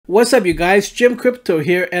What's up, you guys? Jim Crypto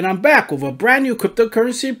here, and I'm back with a brand new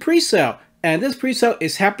cryptocurrency pre-sale. And this pre-sale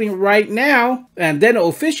is happening right now, and then it'll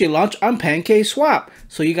officially launch on PancakeSwap.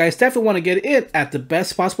 So you guys definitely want to get it at the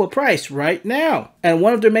best possible price right now. And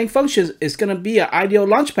one of their main functions is going to be an IDO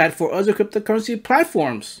Launchpad for other cryptocurrency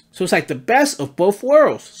platforms. So it's like the best of both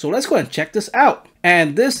worlds. So let's go ahead and check this out.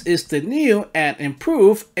 And this is the new and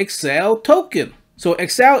improved Excel token. So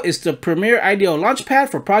Excel is the premier IDO launchpad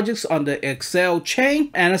for projects on the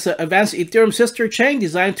ExcelChain, and it's an advanced Ethereum sister chain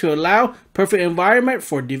designed to allow perfect environment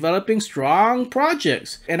for developing strong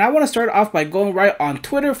projects. And I want to start off by going right on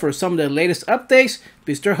Twitter for some of the latest updates,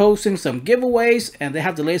 because they're hosting some giveaways and they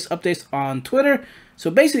have the latest updates on Twitter.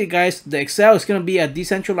 So basically, guys, the Excel is going to be a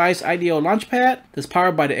decentralized IDO launchpad that's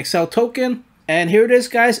powered by the Excel token. And here it is,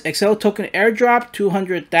 guys. Excel token airdrop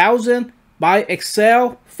 200,000. Buy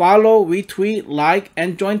Excel, follow, retweet, like,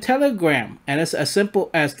 and join Telegram. And it's as simple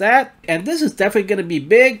as that. And this is definitely going to be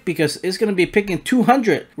big because it's going to be picking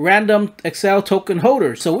 200 random Excel token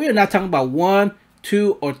holders. So we are not talking about 1,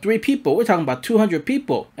 2, or 3 people. We're talking about 200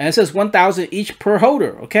 people. And it says 1,000 each per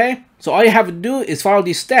holder, okay? So all you have to do is follow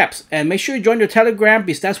these steps and make sure you join your Telegram,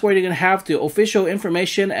 because that's where you're going to have the official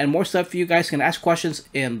information and more stuff you guys can ask questions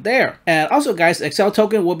in there. And also, guys, Excel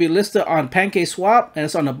token will be listed on PancakeSwap, and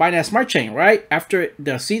it's on the Binance Smart Chain, right after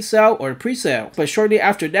the seed sale or pre-sale. But shortly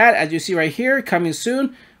after that, as you see right here, coming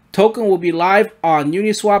soon, token will be live on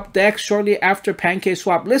Uniswap DEX shortly after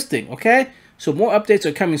PancakeSwap listing, okay? So more updates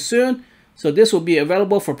are coming soon. So this will be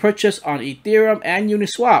available for purchase on Ethereum and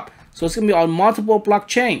Uniswap. So it's going to be on multiple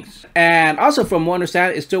blockchains. And also, from what I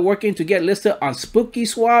understand, it's still working to get listed on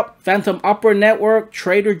SpookySwap, Phantom Opera Network,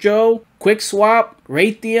 Trader Joe, QuickSwap,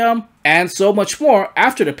 Raytheon, and so much more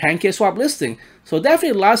after the PancakeSwap listing. So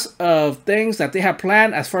definitely lots of things that they have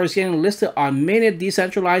planned as far as getting listed on many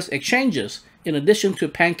decentralized exchanges, in addition to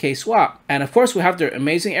PancakeSwap. And of course, we have their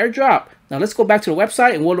amazing airdrop. Now let's go back to the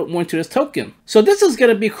website and we'll look more into this token. So this is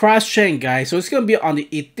going to be cross-chain, guys. So it's going to be on the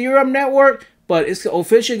Ethereum network, but it's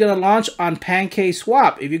officially going to launch on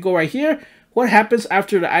PancakeSwap. If you go right here, what happens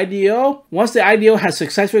after the IDO? Once the IDO has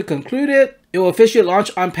successfully concluded, it will officially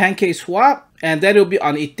launch on PancakeSwap, and then it will be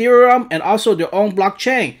on Ethereum and also their own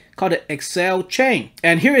blockchain called the ExcelChain.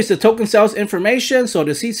 And here is the token sales information. So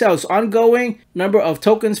the seed sale is ongoing, number of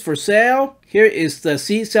tokens for sale. Here is the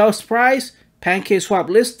seed sales price, PancakeSwap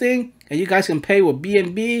listing, and you guys can pay with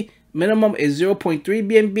BNB. Minimum is 0.3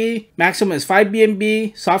 BNB, maximum is 5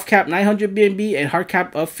 BNB, soft cap 900 BNB, and hard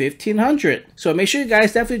cap of 1500. So make sure you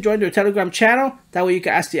guys definitely join their Telegram channel. That way you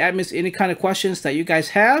can ask the admins any kind of questions that you guys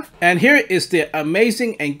have. And here is the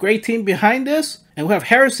amazing and great team behind this. And we have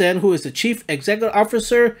Harrison, who is the Chief Executive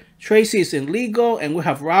Officer. Tracy is in legal, and we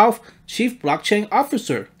have Ralph, Chief Blockchain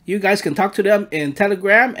Officer. You guys can talk to them in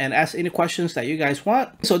Telegram and ask any questions that you guys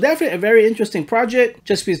want. So definitely a very interesting project,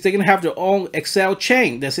 just because they're going to have their own Excel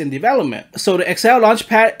chain that's in development. So the Excel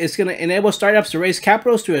Launchpad is going to enable startups to raise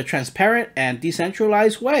capital through a transparent and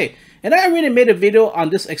decentralized way. And I already made a video on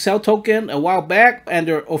this Excel token a while back, and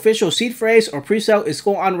their official seed phrase or pre-sale is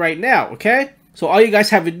going on right now, okay? So all you guys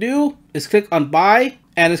have to do is click on buy,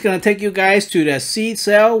 and it's going to take you guys to the seed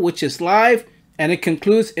sale, which is live. And it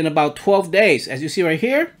concludes in about 12 days, as you see right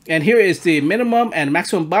here. And here is the minimum and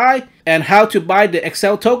maximum buy and how to buy the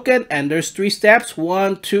Excel token. And there's 3 steps,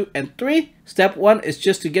 1, 2, and 3. Step 1 is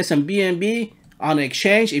just to get some BNB on the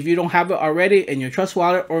exchange if you don't have it already in your Trust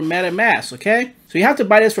Wallet or MetaMask, okay? So you have to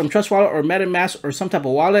buy this from Trust Wallet or MetaMask or some type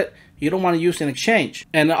of wallet you don't want to use an exchange.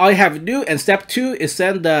 And all you have to do, and step 2 is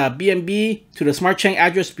send the BNB to the smart chain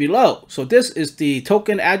address below. So this is the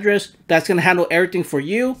token address that's going to handle everything for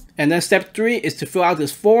you. And then step 3 is to fill out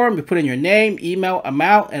this form. You put in your name, email,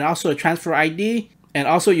 amount, and also a transfer ID, and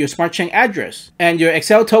also your smart chain address. And your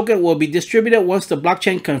Excel token will be distributed once the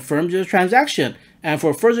blockchain confirms your transaction. And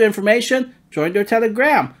for further information, join their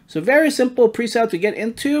Telegram. So very simple pre-sale to get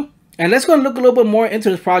into. And let's go and look a little bit more into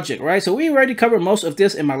this project, right? So we already covered most of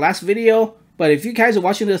this in my last video, but if you guys are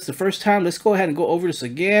watching this the first time, let's go ahead and go over this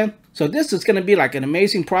again. So this is going to be like an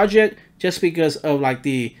amazing project just because of like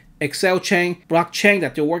the ExcelChain blockchain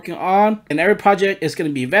that they're working on. And every project is going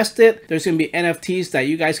to be vested. There's going to be NFTs that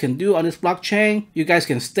you guys can do on this blockchain. You guys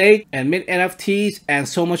can stake and mint NFTs and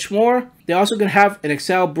so much more. They're also going to have an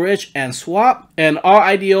Excel bridge and swap. And all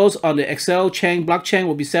IDOs on the ExcelChain blockchain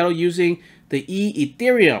will be settled using the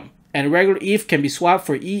Ethereum. And regular ETH can be swapped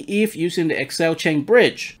for ETH using the ExcelChain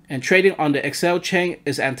bridge. And trading on the ExcelChain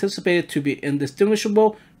is anticipated to be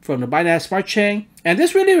indistinguishable from the Binance Smart Chain. And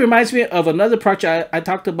this really reminds me of another project I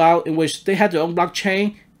talked about, in which they had their own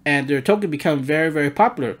blockchain and their token become very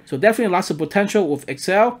popular. So definitely lots of potential with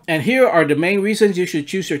Excel. And here are the main reasons you should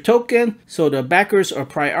choose your token. So the backers are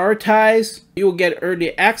prioritized, you will get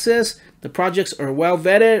early access, the projects are well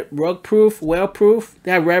vetted, rug proof, well proof,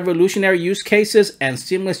 they have revolutionary use cases and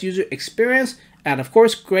seamless user experience, and of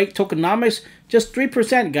course great tokenomics. Just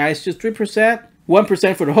 3% guys, just 3%.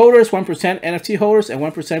 1% for the holders, 1% NFT holders, and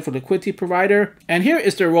 1% for liquidity provider. And here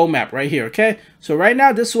is the roadmap right here, okay? So right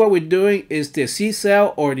now, this is what we're doing is the seed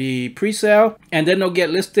sale or the pre-sale, and then they'll get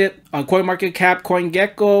listed on CoinMarketCap,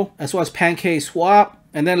 CoinGecko, as well as PancakeSwap.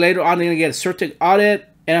 And then later on, they're gonna get a certain audit,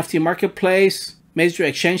 NFT marketplace, major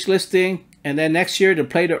exchange listing, and then next year, the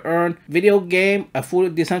play to earn video game, a fully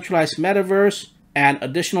decentralized metaverse, and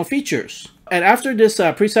additional features. And after this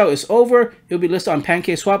pre-sale is over, it'll be listed on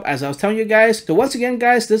PancakeSwap as I was telling you guys. So once again,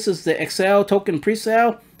 guys, this is the Excel token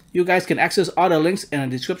pre-sale. You guys can access all the links in the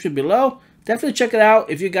description below. Definitely check it out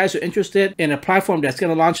if you guys are interested in a platform that's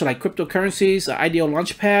going to launch like cryptocurrencies, IDO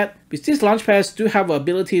Launchpad. Because these launchpads do have the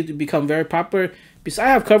ability to become very popular. Because I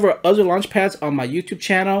have covered other launchpads on my YouTube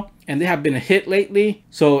channel, and they have been a hit lately.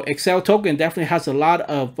 So Excel token definitely has a lot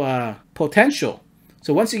of potential.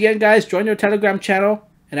 So once again, guys, join your Telegram channel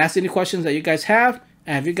and ask any questions that you guys have.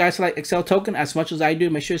 And if you guys like Excel token as much as I do,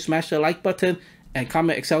 make sure to smash the like button and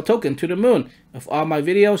comment Excel token to the moon. If all my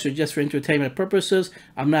videos are just for entertainment purposes,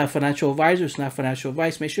 I'm not a financial advisor, it's not financial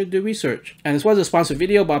advice. Make sure to do research. And this was a sponsored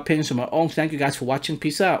video about opinions of my own. Thank you guys for watching.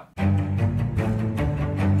 Peace out.